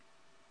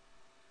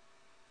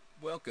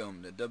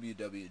Welcome to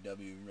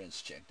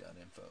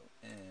www.rescheck.info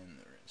and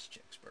the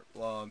ResCheckSpert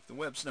blog, the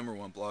web's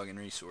 #1 blog and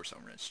resource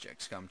on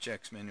ResChecks,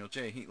 checks, manual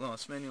J, heat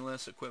loss, manual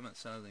S, equipment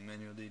sizing,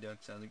 manual D,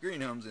 duct sizing,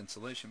 green homes,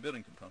 insulation,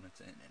 building components,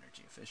 and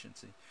energy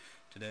efficiency.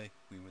 Today,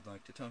 we would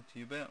like to talk to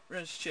you about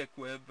ResCheck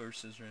Web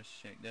versus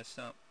ResCheck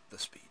Desktop, the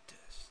speed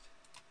test.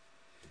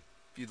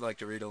 If you'd like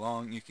to read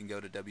along, you can go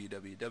to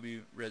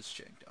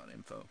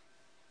www.rescheck.info.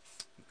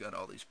 We've got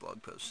all these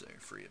blog posts there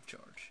free of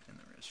charge in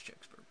the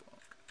ResCheckSpert blog.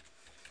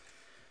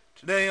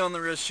 Today on the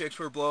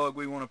ResCheckSpert blog,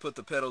 we want to put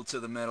the pedal to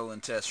the metal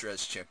and test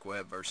ResCheck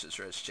Web versus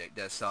ResCheck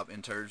Desktop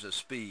in terms of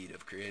speed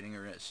of creating a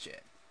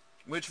ResCheck.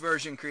 Which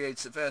version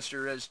creates the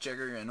faster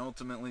ResChecker and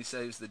ultimately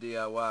saves the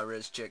DIY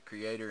ResCheck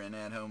creator and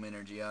at-home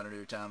energy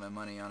auditor time and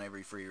money on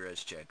every free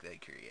ResCheck they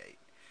create.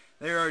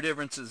 There are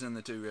differences in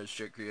the two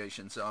ResCheck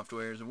creation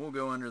softwares, and we'll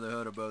go under the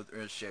hood of both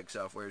ResCheck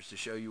softwares to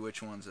show you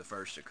which one's the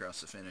first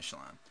across the finish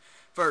line.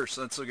 First,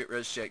 let's look at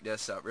ResCheck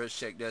Desktop.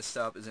 ResCheck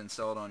Desktop is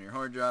installed on your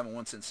hard drive, and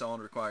once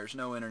installed requires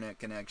no internet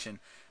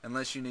connection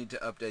unless you need to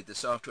update the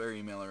software,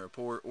 email a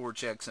report, or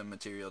check some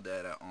material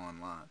data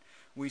online.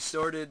 We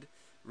started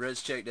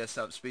ResCheck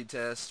Desktop speed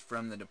test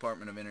from the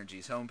Department of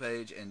Energy's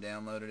homepage and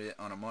downloaded it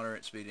on a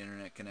moderate speed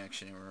internet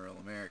connection in rural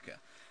America.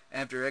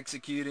 After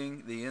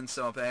executing the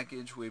install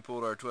package, we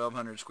pulled our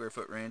 1,200 square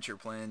foot rancher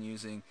plan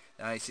using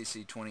the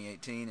ICC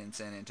 2018 in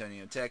San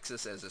Antonio,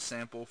 Texas as a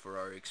sample for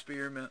our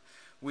experiment.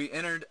 We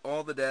entered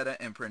all the data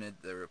and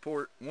printed the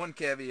report. One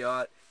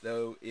caveat,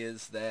 though,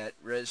 is that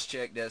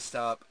ResCheck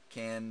Desktop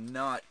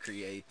cannot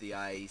create the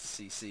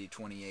ICC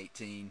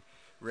 2018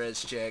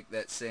 ResCheck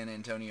that San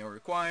Antonio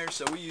requires,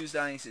 so we used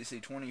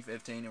ICC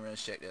 2015 and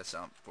ResCheck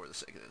Desktop for the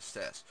sake of this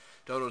test.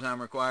 Total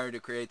time required to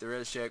create the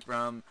ResCheck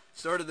from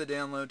start of the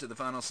download to the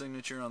final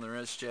signature on the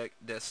ResCheck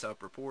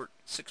Desktop report,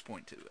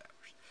 6.2 hours.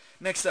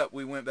 Next up,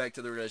 we went back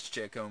to the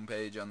ResCheck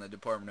homepage on the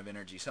Department of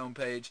Energy's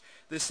homepage.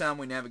 This time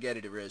we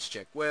navigated to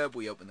ResCheck Web,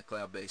 we opened the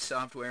cloud-based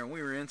software, and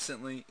we were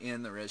instantly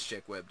in the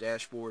ResCheck Web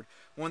dashboard.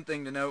 One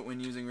thing to note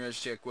when using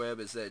ResCheck Web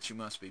is that you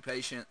must be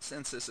patient.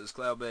 Since this is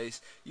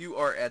cloud-based, you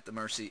are at the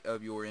mercy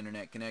of your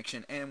internet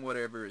connection and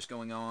whatever is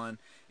going on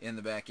in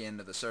the back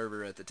end of the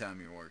server at the time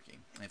you're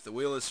working. If the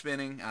wheel is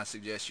spinning, I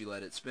suggest you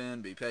let it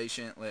spin. Be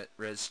patient. Let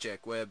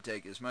ResCheck Web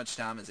take as much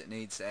time as it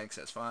needs to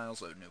access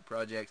files, load new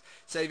projects,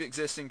 save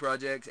existing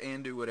projects,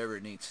 and do whatever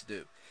it needs to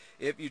do.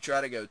 If you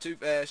try to go too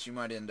fast, you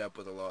might end up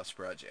with a lost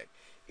project.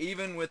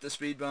 Even with the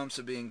speed bumps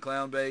of being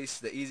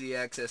cloud-based, the easy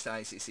access to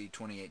ICC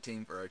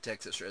 2018 for our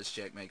Texas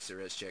ResCheck makes the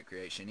ResCheck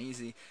creation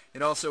easy.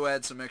 It also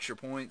adds some extra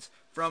points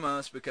from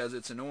us because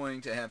it's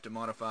annoying to have to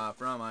modify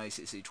from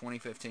ICC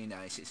 2015 to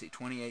ICC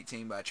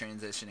 2018 by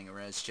transitioning a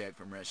ResCheck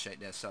from ResCheck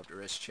Desktop to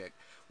ResCheck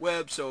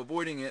Web, so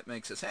avoiding it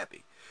makes us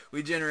happy.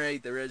 We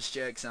generate the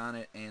ResCheck, sign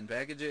it, and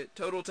package it.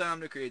 Total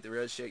time to create the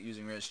ResCheck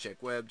using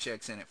ResCheck Web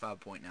checks in at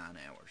 5.9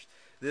 hours.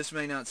 This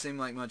may not seem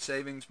like much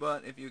savings,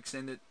 but if you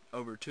extend it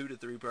over 2 to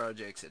 3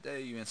 projects a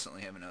day, you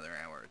instantly have another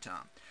hour of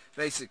time.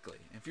 Basically,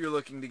 if you're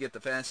looking to get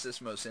the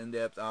fastest, most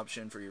in-depth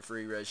option for your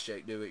free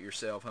ResCheck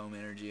do-it-yourself home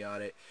energy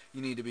audit,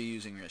 you need to be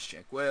using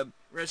ResCheck Web.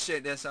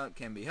 ResCheck Desktop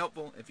can be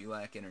helpful if you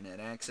lack internet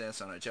access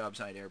on a job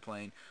site,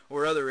 airplane,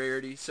 or other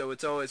rarity, so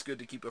it's always good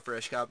to keep a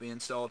fresh copy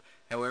installed.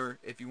 However,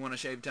 if you want to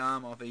shave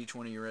time off each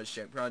one of your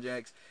ResCheck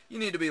projects, you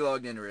need to be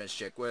logged into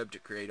ResCheck Web to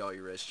create all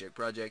your ResCheck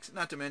projects.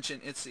 Not to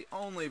mention, it's the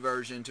only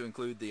version to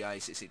include the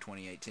ICC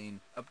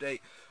 2018 update.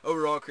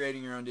 Overall,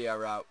 creating your own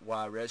DIY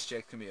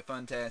ResCheck can be a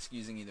fun task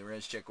using either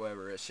ResCheck Web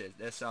or ResCheck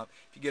Desktop.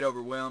 If you get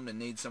overwhelmed and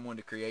need someone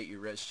to create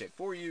your ResCheck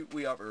for you,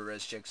 we offer a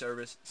ResCheck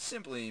service.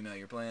 Simply email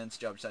your plans,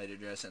 job site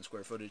address, and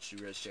square footage to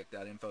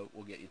rescheck.info.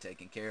 We'll get you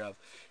taken care of.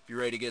 If you're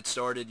ready to get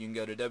started, you can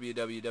go to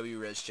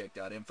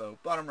www.rescheck.info.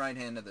 Bottom right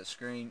hand of the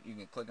screen, you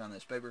can click on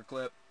this paper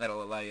clip.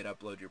 That'll allow you to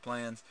upload your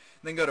plans.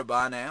 Then go to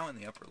Buy Now in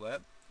the upper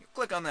left. You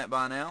click on that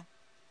Buy Now.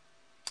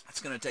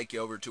 It's going to take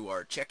you over to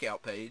our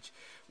checkout page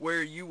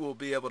where you will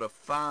be able to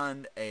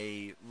find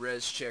a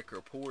ResCheck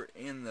report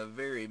in the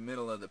very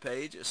middle of the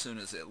page. As soon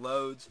as it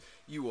loads,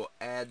 you will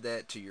add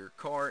that to your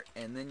cart,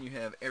 and then you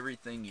have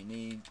everything you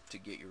need to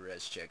get your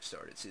ResCheck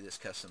started. See this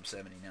custom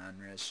 79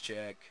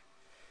 ResCheck?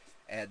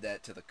 Add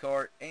that to the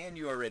cart, and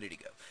you are ready to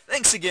go.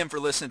 Thanks again for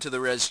listening to the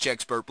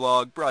ResCheckSpert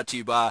blog, brought to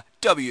you by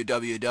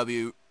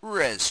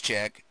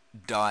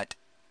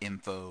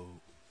www.rescheck.info.